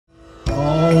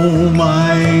Om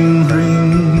Aing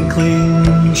Hring Kling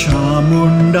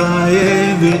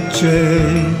Chamundaye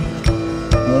Viche.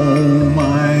 Om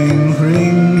Aing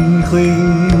Hring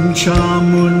Kling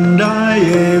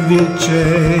Chamundaye Viche.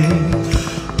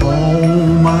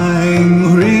 Om Aing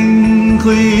Hring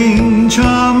Kling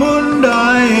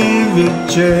Chamundaye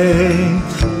Viche.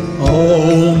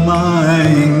 Om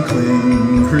Aing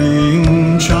Kling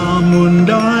Kling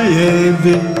Chamundaye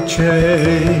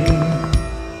Viche.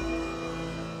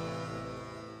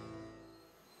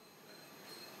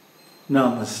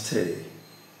 Namaste.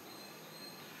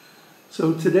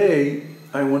 So today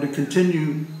I want to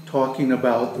continue talking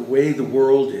about the way the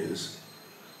world is,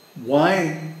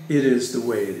 why it is the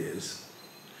way it is,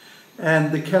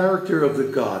 and the character of the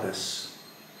goddess.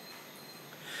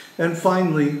 And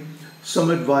finally, some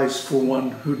advice for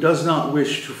one who does not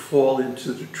wish to fall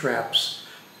into the traps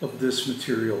of this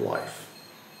material life.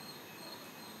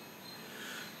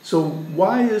 So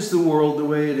why is the world the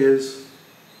way it is?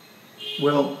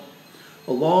 Well,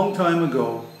 a long time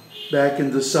ago, back in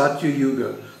the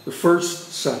Satya-yuga, the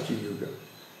first Satya-yuga,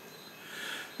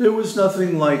 there was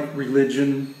nothing like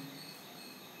religion.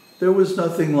 There was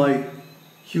nothing like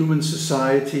human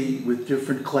society with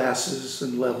different classes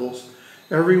and levels.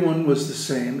 Everyone was the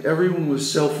same. Everyone was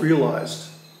self-realized.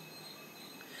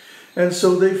 And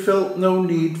so they felt no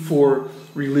need for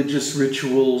religious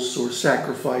rituals or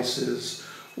sacrifices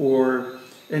or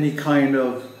any kind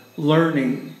of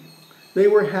learning. They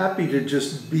were happy to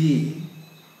just be,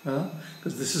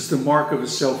 because this is the mark of a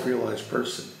self-realized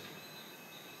person.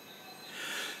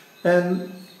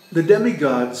 And the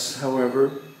demigods,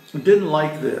 however, didn't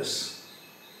like this.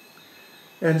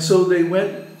 And so they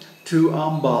went to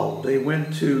Ambal, they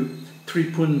went to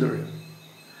Tripurāsundari.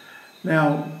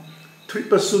 Now,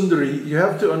 Tripurāsundari, you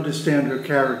have to understand her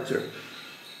character.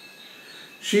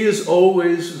 She is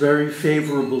always very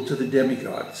favorable to the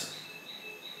demigods.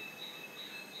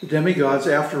 The demigods,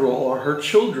 after all, are her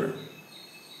children.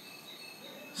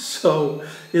 So,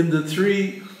 in the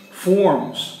three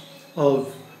forms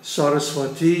of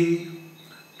Saraswati,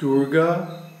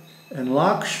 Durga, and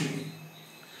Lakshmi,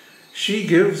 she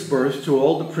gives birth to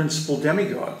all the principal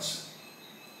demigods.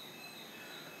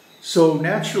 So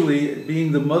naturally,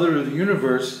 being the mother of the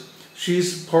universe,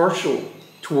 she's partial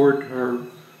toward her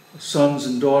sons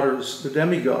and daughters, the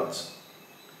demigods.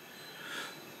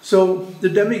 So the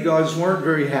demigods weren't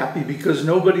very happy because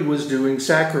nobody was doing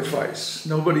sacrifice.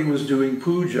 Nobody was doing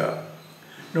puja.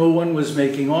 No one was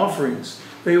making offerings.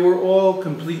 They were all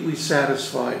completely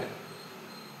satisfied.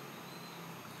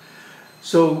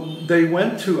 So they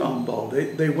went to Ambal,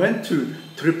 they went to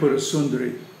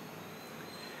Tripurāsundari,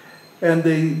 and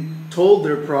they told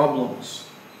their problems.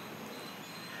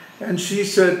 And she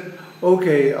said,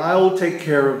 okay, I'll take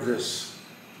care of this.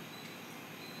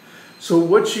 So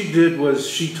what she did was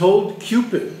she told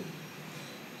Cupid,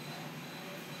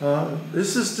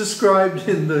 this is described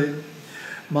in the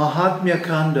Māhātmya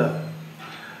Khaṇḍa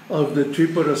of the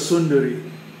Tripurāsundari.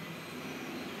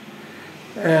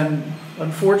 And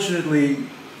unfortunately,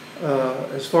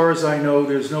 as far as I know,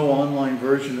 there's no online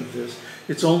version of this.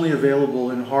 It's only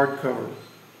available in hardcover.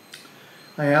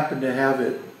 I happen to have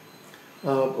it.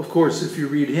 Of course, if you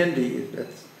read Hindi,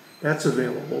 that's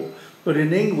available. But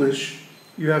in English,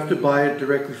 you have to buy it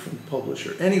directly from the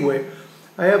publisher. Anyway,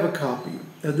 I have a copy,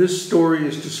 and this story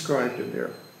is described in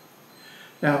there.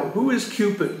 Now, who is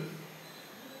Cupid?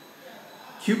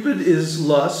 Cupid is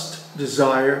lust,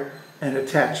 desire, and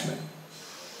attachment.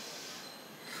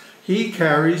 He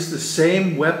carries the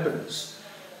same weapons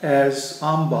as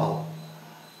Ambal,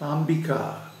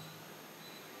 Ambika.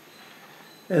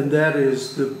 And that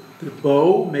is the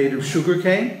bow made of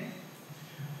sugarcane,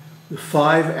 the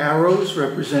 5 arrows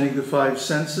representing the 5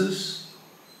 senses,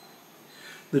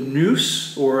 the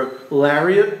noose or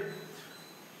lariat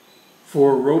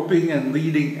for roping and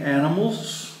leading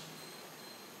animals,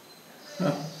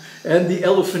 and the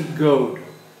elephant goad,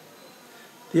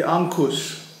 the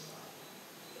ankus.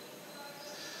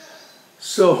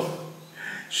 So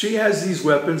she has these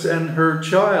weapons, and her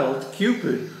child,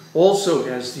 Cupid, also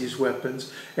has these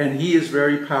weapons, and he is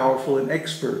very powerful and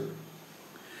expert.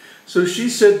 So she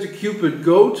said to Cupid,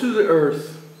 go to the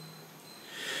earth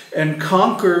and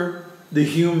conquer the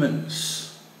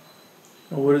humans.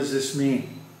 Now, what does this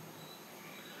mean?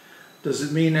 Does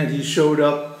it mean that he showed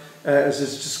up, as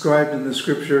is described in the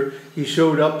scripture, he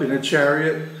showed up in a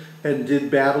chariot and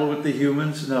did battle with the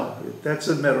humans? No, that's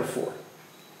a metaphor.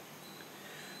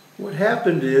 What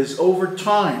happened is, over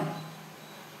time,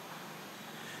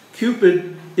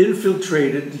 Cupid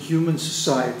infiltrated the human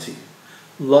society.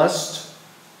 Lust,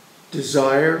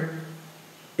 desire,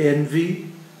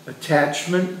 envy,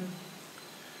 attachment,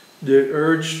 the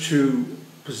urge to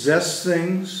possess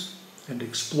things and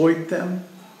exploit them,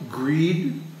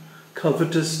 greed,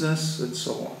 covetousness, and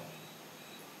so on.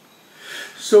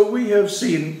 So we have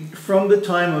seen from the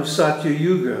time of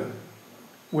Satya-yuga,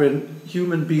 when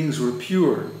human beings were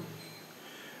pure,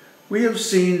 we have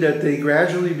seen that they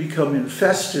gradually become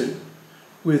infested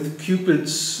with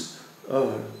Cupid's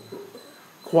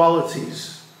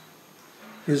qualities,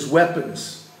 his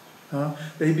weapons.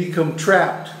 They become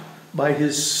trapped by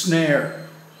his snare.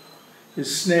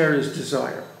 His snare is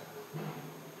desire.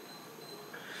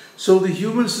 So the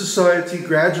human society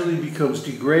gradually becomes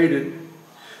degraded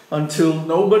until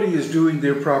nobody is doing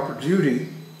their proper duty,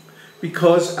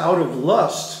 because out of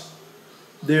lust,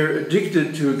 they're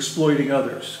addicted to exploiting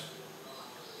others.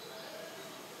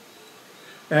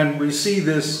 And we see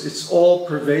this, it's all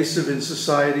pervasive in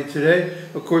society today.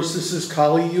 Of course, this is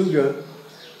Kali Yuga,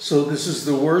 so this is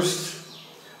the worst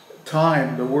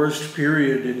time, the worst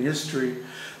period in history,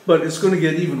 but it's going to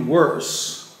get even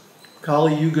worse.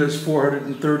 Kali Yuga is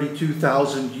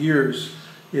 432,000 years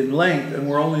in length, and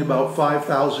we're only about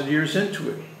 5,000 years into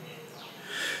it.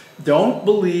 Don't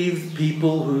believe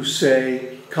people who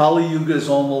say Kali Yuga is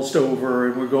almost over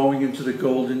and we're going into the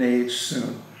golden age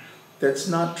soon. That's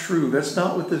not true. That's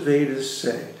not what the Vedas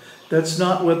say. That's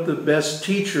not what the best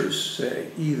teachers say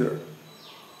either.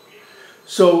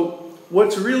 So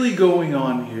what's really going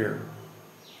on here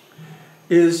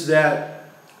is that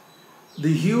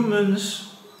the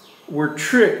humans were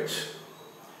tricked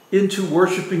into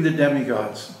worshiping the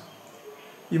demigods.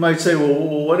 You might say,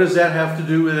 well, what does that have to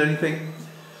do with anything?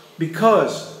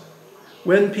 Because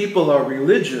when people are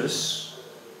religious,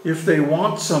 if they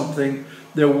want something,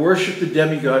 they'll worship the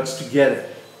demigods to get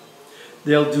it.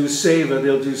 They'll do seva,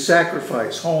 they'll do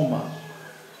sacrifice, homa,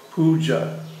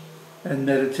 puja, and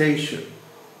meditation.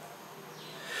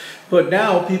 But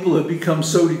now people have become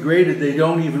so degraded they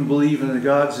don't even believe in the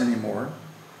gods anymore.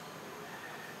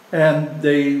 And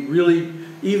they really,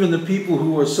 even the people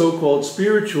who are so-called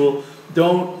spiritual,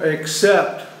 don't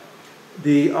accept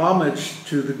the homage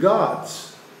to the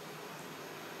gods.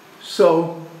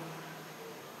 So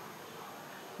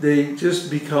they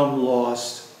just become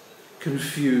lost,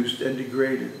 confused, and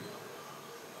degraded.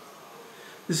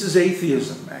 This is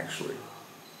atheism, actually.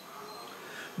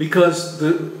 Because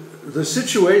the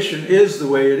situation is the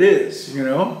way it is, you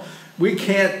know? We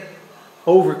can't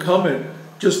overcome it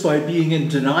just by being in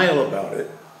denial about it.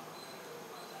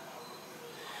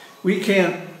 We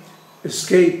can't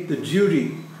escape the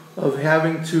duty of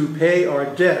having to pay our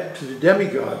debt to the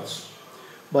demigods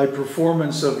by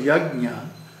performance of yajna,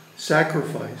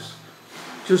 sacrifice,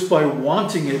 just by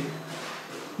wanting it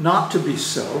not to be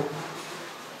so,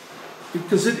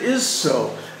 because it is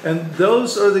so. And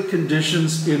those are the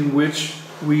conditions in which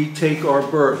we take our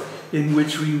birth, in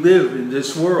which we live in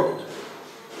this world.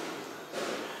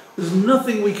 There's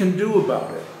nothing we can do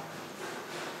about it.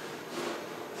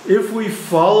 If we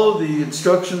follow the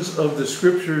instructions of the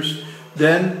scriptures,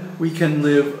 then we can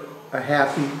live a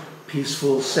happy,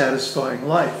 peaceful, satisfying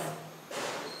life.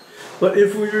 But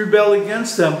if we rebel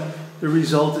against them, the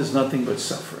result is nothing but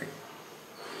suffering.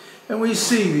 And we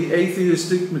see the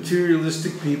atheistic,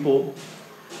 materialistic people,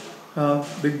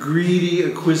 the greedy,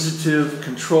 acquisitive,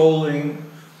 controlling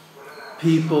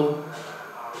people,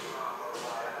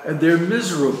 and they're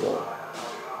miserable.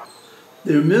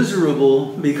 They're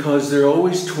miserable because they're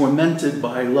always tormented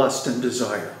by lust and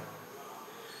desire.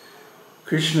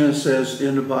 Krishna says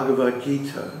in the Bhagavad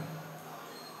Gita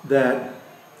that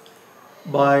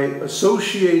by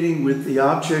associating with the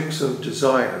objects of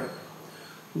desire,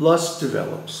 lust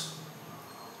develops.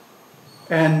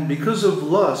 And because of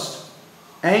lust,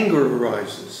 anger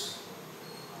arises.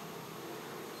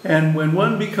 And when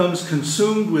one becomes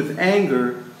consumed with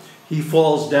anger, he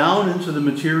falls down into the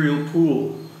material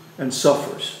pool and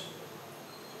suffers.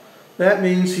 That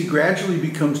means he gradually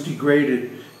becomes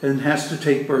degraded and has to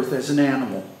take birth as an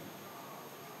animal.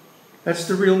 That's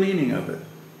the real meaning of it.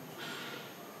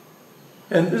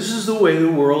 And this is the way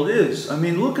the world is. I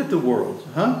mean, look at the world,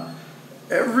 huh?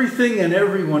 Everything and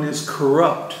everyone is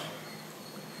corrupt.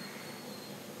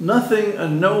 Nothing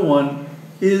and no one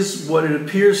is what it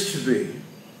appears to be.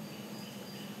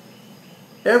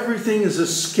 Everything is a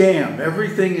scam.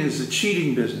 Everything is a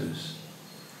cheating business.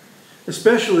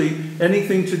 Especially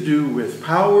anything to do with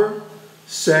power,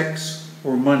 sex,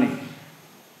 or money.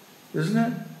 Isn't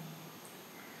it?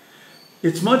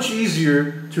 It's much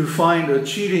easier to find a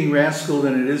cheating rascal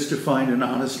than it is to find an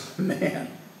honest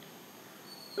man.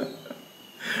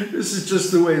 This is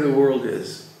just the way the world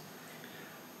is.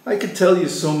 I could tell you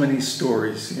so many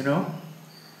stories, you know.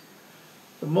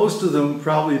 But most of them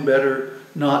probably better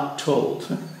not told.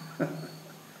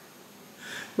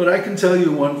 But I can tell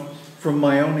you one from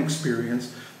my own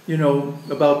experience. You know,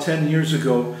 about 10 years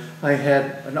ago, I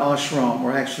had an ashram,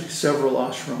 or actually several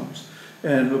ashrams,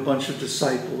 and a bunch of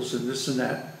disciples and this and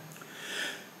that.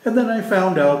 And then I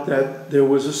found out that there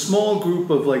was a small group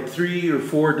of like 3 or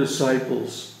 4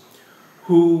 disciples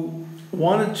who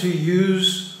wanted to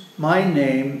use my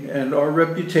name and our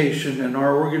reputation and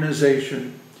our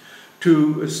organization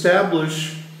to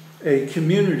establish a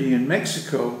community in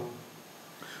Mexico,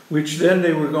 which then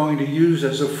they were going to use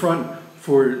as a front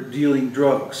for dealing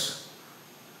drugs,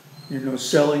 you know,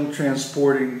 selling,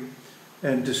 transporting,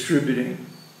 and distributing.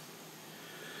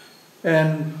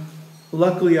 And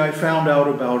luckily I found out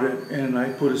about it and I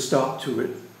put a stop to it.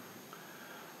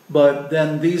 But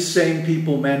then these same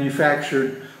people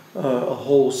manufactured a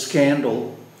whole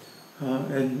scandal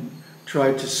and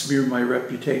tried to smear my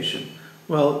reputation.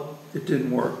 Well, it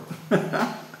didn't work.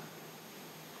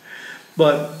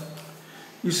 But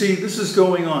you see, this is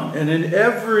going on. And in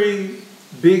every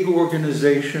big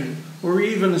organization, or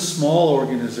even small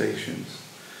organizations,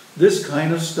 this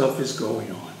kind of stuff is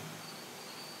going on.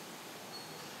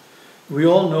 We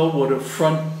all know what a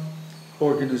front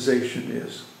organization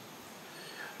is.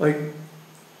 Like,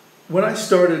 when I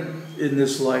started in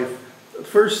this life, the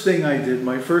first thing I did,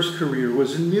 my first career,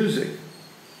 was in music.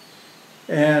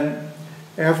 And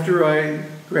after I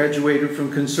graduated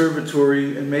from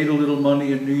conservatory and made a little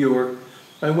money in New York,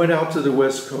 I went out to the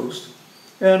West Coast.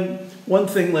 And one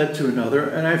thing led to another,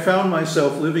 and I found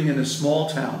myself living in a small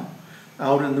town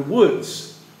out in the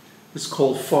woods. It's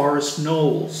called Forest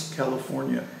Knolls,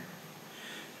 California.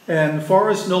 And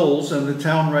Forest Knolls and the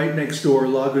town right next door,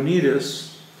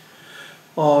 Lagunitas,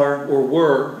 are, or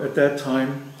were at that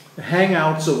time, the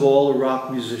hangouts of all the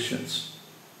rock musicians.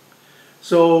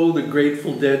 So the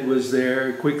Grateful Dead was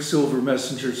there, Quicksilver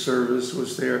Messenger Service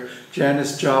was there,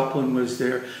 Janis Joplin was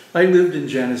there. I lived in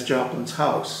Janis Joplin's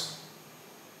house.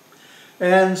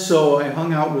 And so I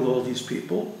hung out with all these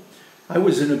people. I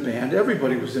was in a band.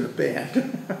 Everybody was in a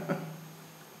band.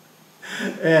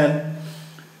 And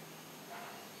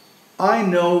I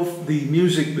know the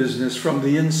music business from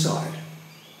the inside.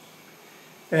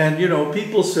 And, you know,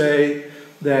 people say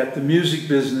that the music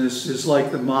business is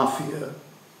like the mafia,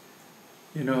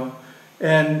 you know.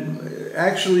 And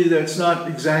actually, that's not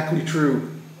exactly true.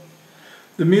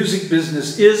 The music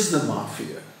business is the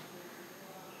mafia.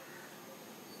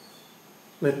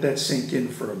 Let that sink in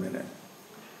for a minute.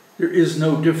 There is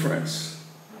no difference.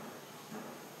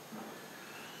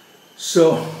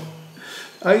 So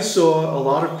I saw a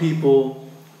lot of people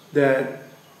that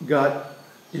got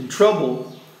in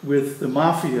trouble with the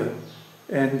mafia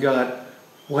and got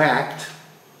whacked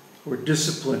or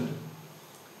disciplined,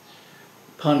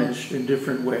 punished in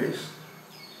different ways.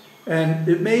 And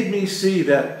it made me see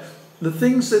that the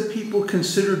things that people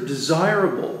consider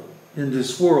desirable in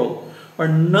this world are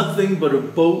nothing but a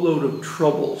boatload of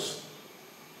troubles.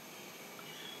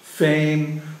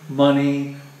 Fame,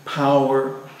 money,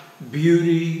 power,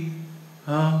 beauty,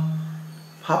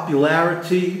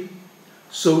 popularity,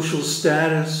 social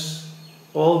status,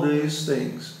 all these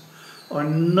things are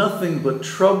nothing but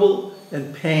trouble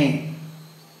and pain.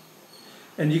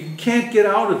 And you can't get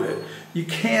out of it. You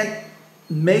can't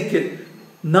make it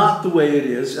not the way it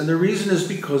is. And the reason is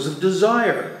because of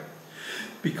desire.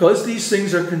 Because these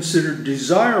things are considered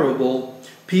desirable,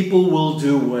 people will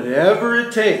do whatever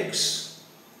it takes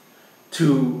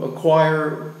to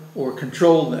acquire or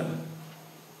control them.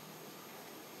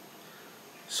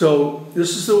 So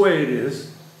this is the way it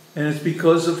is, and it's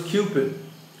because of Cupid.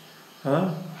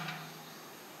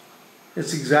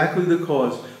 It's exactly the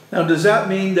cause. Now, does that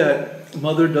mean that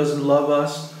Mother doesn't love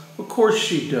us? Of course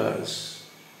she does.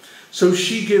 So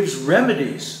she gives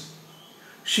remedies.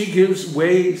 She gives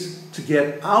ways to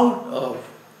get out of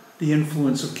the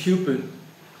influence of Cupid.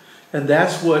 And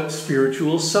that's what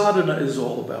spiritual sadhana is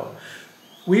all about.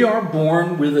 We are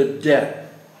born with a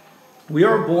debt. We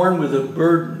are born with a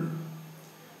burden.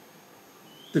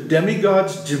 The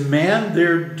demigods demand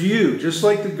their due, just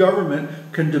like the government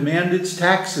can demand its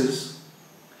taxes.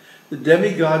 The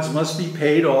demigods must be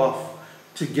paid off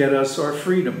to get us our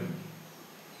freedom.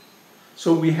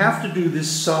 So we have to do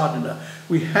this sadhana.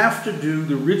 We have to do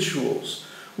the rituals.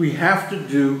 We have to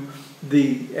do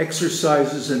the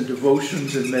exercises and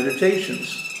devotions and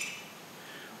meditations.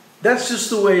 That's just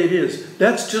the way it is.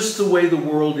 That's just the way the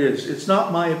world is. It's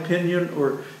not my opinion,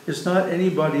 or it's not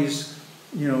anybody's,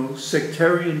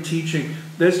 sectarian teaching.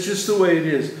 That's just the way it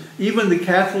is. Even the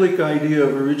Catholic idea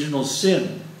of original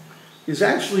sin is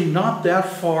actually not that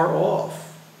far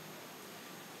off.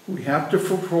 We have to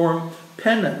perform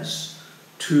penance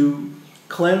to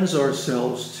cleanse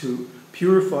ourselves, to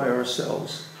purify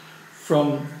ourselves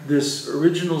from this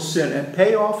original sin and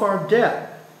pay off our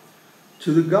debt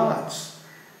to the gods.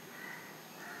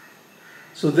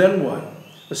 So then what?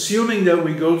 Assuming that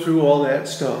we go through all that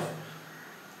stuff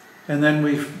and then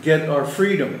we get our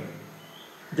freedom,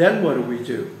 then what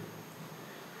do?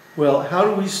 Well, how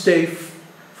do we stay,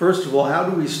 first of all, how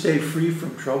do we stay free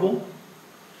from trouble?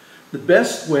 The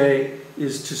best way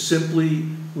is to simply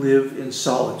live in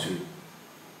solitude,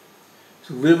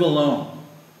 to live alone.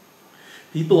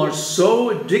 People are so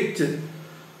addicted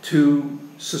to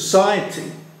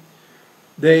society,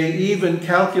 they even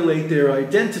calculate their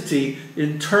identity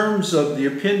in terms of the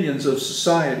opinions of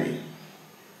society,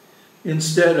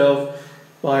 instead of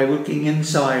by looking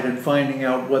inside and finding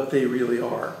out what they really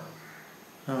are.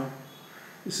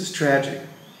 This is tragic.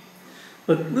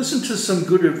 But listen to some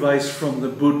good advice from the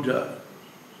Buddha.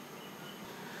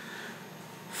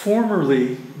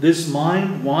 Formerly, this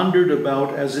mind wandered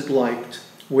about as it liked,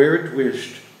 where it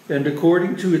wished, and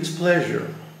according to its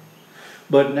pleasure.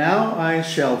 But now I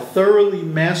shall thoroughly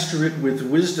master it with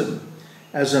wisdom,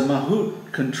 as a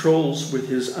Mahout controls with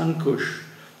his Ankush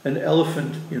an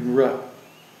elephant in rut.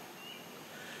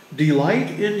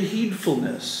 Delight in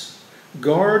heedfulness.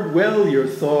 Guard well your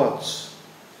thoughts.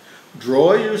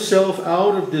 Draw yourself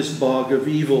out of this bog of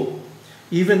evil,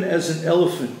 even as an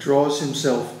elephant draws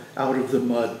himself out of the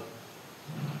mud.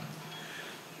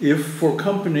 If for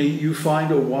company you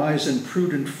find a wise and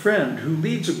prudent friend who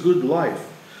leads a good life,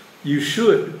 you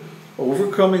should,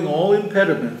 overcoming all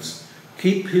impediments,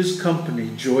 keep his company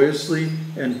joyously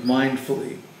and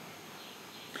mindfully.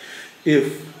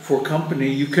 If for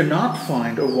company you cannot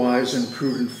find a wise and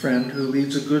prudent friend who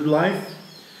leads a good life,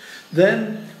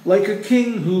 then, like a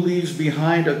king who leaves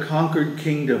behind a conquered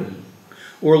kingdom,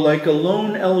 or like a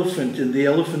lone elephant in the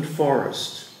elephant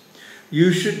forest,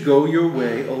 you should go your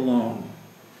way alone.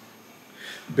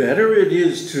 Better it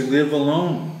is to live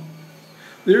alone.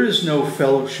 There is no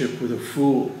fellowship with a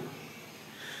fool.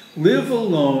 Live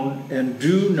alone and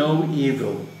do no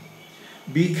evil.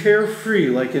 Be carefree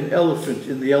like an elephant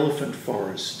in the elephant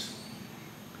forest.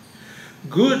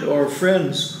 Good are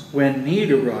friends when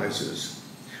need arises.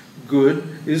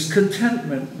 Good is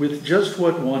contentment with just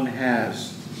what one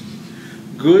has.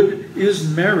 Good is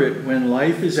merit when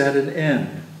life is at an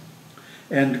end.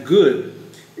 And good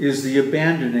is the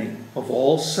abandoning of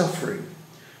all suffering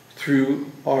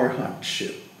through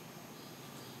arhatship.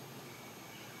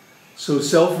 So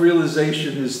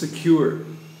self-realization is the cure.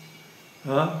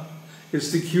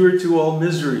 It's the cure to all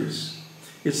miseries.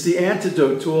 It's the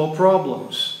antidote to all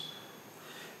problems.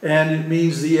 And it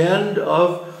means the end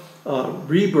of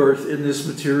rebirth in this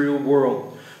material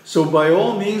world. So by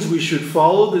all means, we should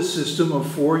follow the system of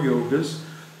 4 yogas.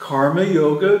 Karma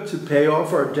yoga to pay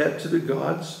off our debt to the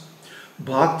gods.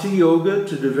 Bhakti yoga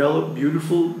to develop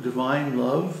beautiful divine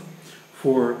love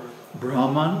for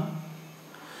Brahman.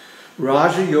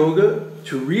 Raja yoga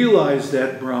to realize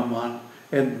that Brahman.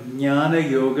 And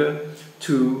Jnana-yoga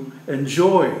to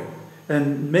enjoy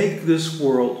and make this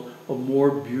world a more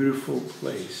beautiful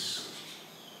place.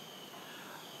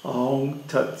 Aum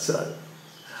Tat Sat.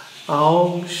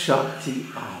 Aum Shakti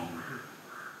Aum.